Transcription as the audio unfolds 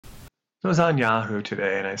So I was on Yahoo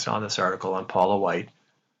today and I saw this article on Paula White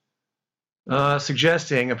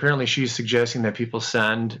apparently she's suggesting that people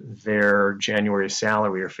send their January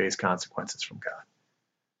salary or face consequences from God.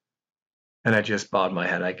 And I just bowed my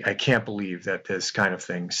head. I can't believe that this kind of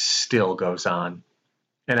thing still goes on.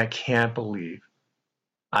 And I cannot believe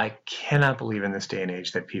in this day and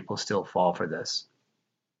age that people still fall for this.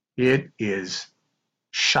 It is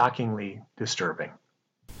shockingly disturbing.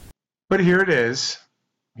 But here it is.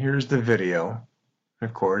 Here's the video.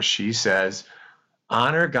 Of course, she says,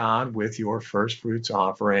 honor God with your first fruits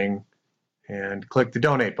offering and click the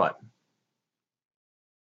donate button.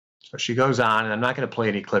 So she goes on, and I'm not going to play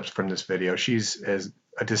any clips from this video. She's as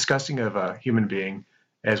disgusting of a human being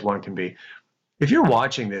as one can be. If you're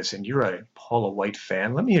watching this and you're a Paula White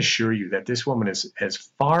fan, let me assure you that this woman is as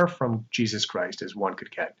far from Jesus Christ as one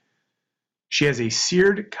could get. She has a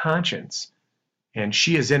seared conscience, and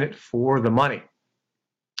she is in it for the money.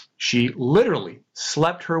 She literally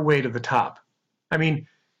slept her way to the top. I mean,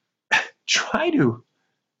 try to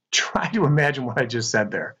imagine what I just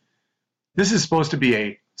said there. This is supposed to be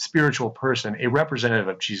a spiritual person, a representative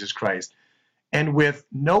of Jesus Christ. And with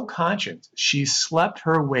no conscience, she slept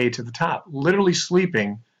her way to the top, literally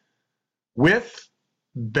sleeping with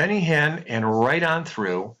Benny Hinn and right on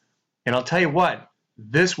through. And I'll tell you what,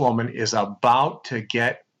 this woman is about to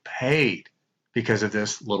get paid because of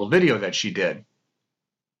this little video that she did.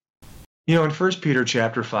 You know, in 1 Peter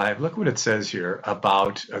chapter 5, look what it says here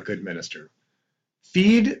about a good minister.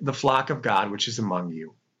 Feed the flock of God which is among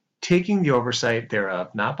you, taking the oversight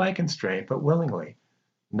thereof, not by constraint, but willingly,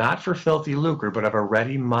 not for filthy lucre, but of a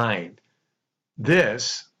ready mind.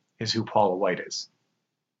 This is who Paula White is.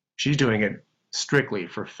 She's doing it strictly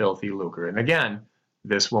for filthy lucre. And again,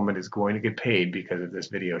 this woman is going to get paid because of this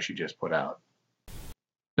video she just put out.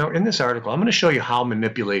 Now, in this article, I'm going to show you how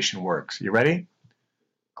manipulation works. You ready?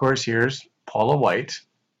 Of course, here's Paula White.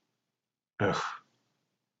 We're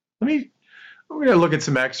going to look at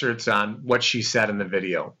some excerpts on what she said in the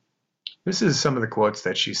video. This is some of the quotes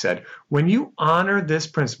that she said. When you honor this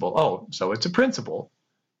principle, so it's a principle,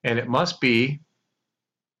 and it must be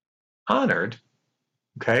honored.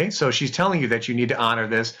 Okay, so she's telling you that you need to honor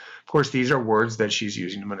this. Of course, these are words that she's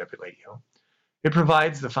using to manipulate you. It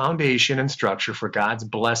provides the foundation and structure for God's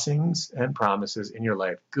blessings and promises in your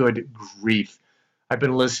life. Good grief. I've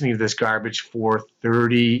been listening to this garbage for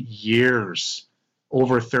 30 years,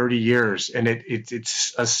 over 30 years, and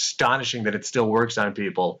it's astonishing that it still works on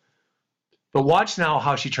people. But watch now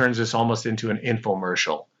how she turns this almost into an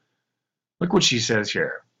infomercial. Look what she says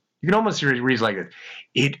here. You can almost read it like this.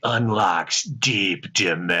 It unlocks deep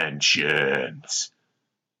dimensions.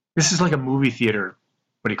 This is like a movie theater,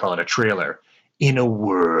 what do you call it, a trailer. In a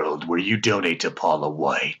world where you donate to Paula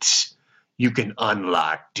White, you can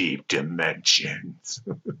unlock deep dimensions.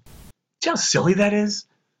 See how silly that is?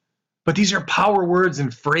 But these are power words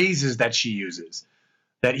and phrases that she uses.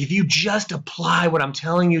 That if you just apply what I'm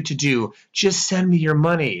telling you to do, just send me your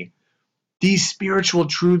money, these spiritual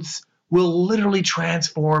truths will literally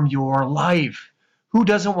transform your life. Who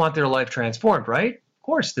doesn't want their life transformed, right? Of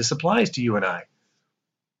course, this applies to you and I.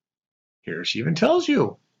 Here she even tells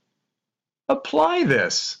you, apply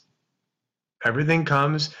this. Everything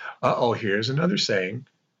comes, here's another saying,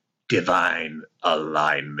 divine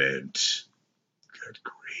alignment. Good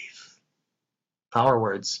grief. Power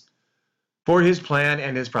words. For his plan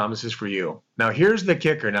and his promises for you. Now, here's the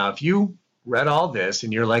kicker. Now, if you read all this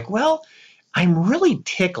and you're like, well, I'm really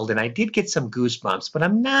tickled and I did get some goosebumps, but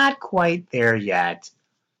I'm not quite there yet.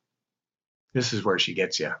 This is where she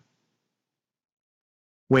gets you.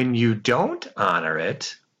 When you don't honor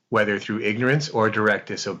it, whether through ignorance or direct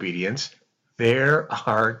disobedience, there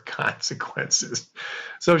are consequences.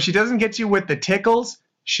 So if she doesn't get you with the tickles,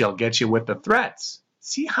 she'll get you with the threats.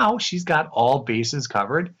 See how she's got all bases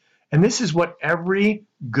covered? And this is what every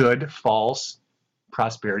good false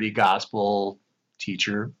prosperity gospel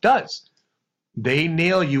teacher does. They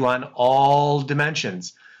nail you on all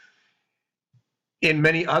dimensions. In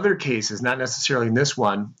many other cases, not necessarily in this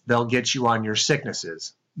one, they'll get you on your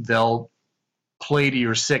sicknesses. They'll play to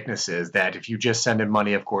your sicknesses that if you just send him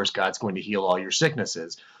money, of course, God's going to heal all your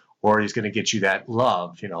sicknesses. Or he's going to get you that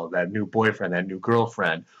love, that new boyfriend, that new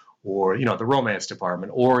girlfriend, or, the romance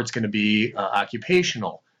department, or it's going to be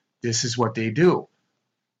occupational. This is what they do.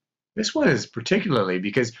 This one is particularly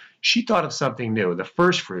because she thought of something new, the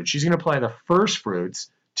first fruit. She's going to apply the first fruits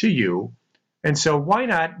to you. And so why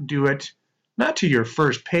not do it, not to your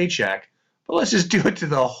first paycheck, but let's just do it to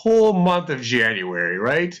the whole month of January,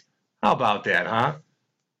 right? How about that, huh?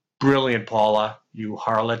 Brilliant, Paula, you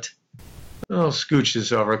harlot. I'll scooch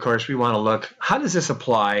this over. Of course, we want to look, how does this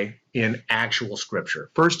apply in actual scripture?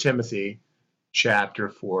 1 Timothy chapter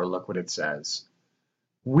 4, look what it says.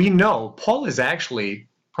 We know Paul is actually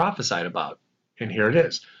prophesied about, and here it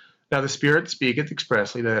is. Now the Spirit speaketh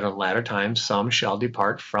expressly that in latter times some shall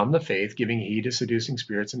depart from the faith, giving heed to seducing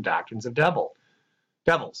spirits and doctrines of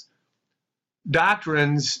devils.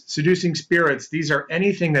 Doctrines, seducing spirits, these are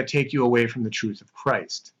anything that take you away from the truth of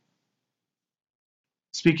Christ.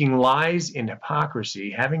 Speaking lies in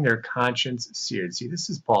hypocrisy, having their conscience seared. See, this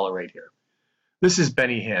is Paula right here. This is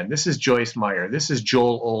Benny Hinn. This is Joyce Meyer. This is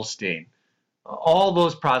Joel Osteen. All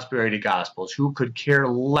those prosperity gospels who could care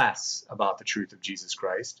less about the truth of Jesus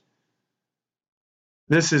Christ.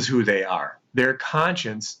 This is who they are. Their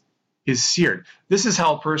conscience is seared. This is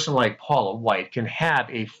how a person like Paula White can have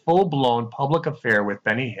a full-blown public affair with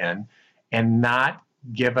Benny Hinn and not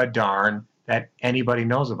give a darn that anybody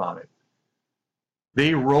knows about it.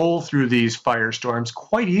 They roll through these firestorms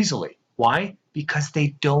quite easily. Why? Because they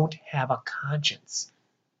don't have a conscience.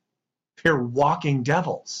 They're walking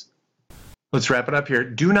devils. Let's wrap it up here.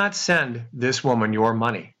 Do not send this woman your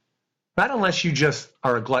money. Not unless you just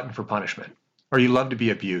are a glutton for punishment or you love to be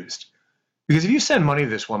abused. Because if you send money to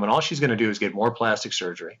this woman, all she's going to do is get more plastic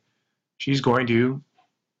surgery. She's going to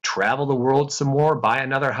travel the world some more, buy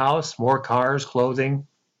another house, more cars, clothing.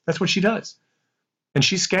 That's what she does. And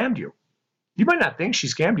she scammed you. You might not think she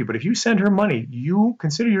scammed you, but if you send her money, you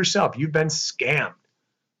consider yourself, you've been scammed.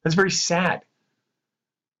 That's very sad.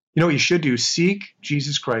 You know what you should do? Seek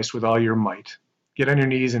Jesus Christ with all your might. Get on your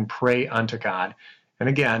knees and pray unto God. And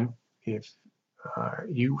again, if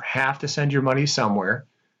you have to send your money somewhere,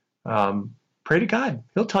 pray to God.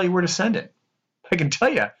 He'll tell you where to send it. I can tell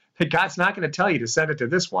you that God's not going to tell you to send it to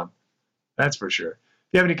this one. That's for sure. If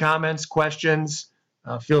you have any comments, questions,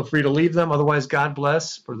 feel free to leave them. Otherwise, God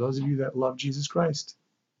bless for those of you that love Jesus Christ.